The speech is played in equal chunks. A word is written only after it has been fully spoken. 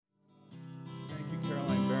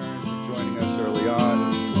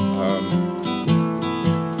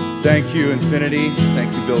Thank you, Infinity.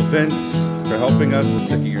 Thank you, Bill Vince, for helping us and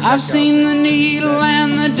sticking your neck I've seen the needle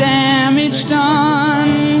and the damage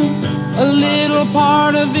done, a little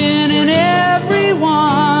part of it in everyone,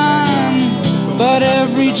 but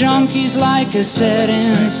every junkie's like a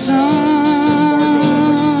setting sun.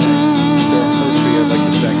 Sarah Murphy, I'd like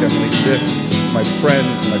to thank Emily Ziff, my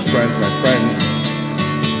friends, my friends, my friends.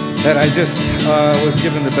 And I just was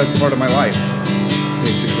given the best part of my life,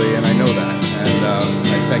 basically, and I know that. And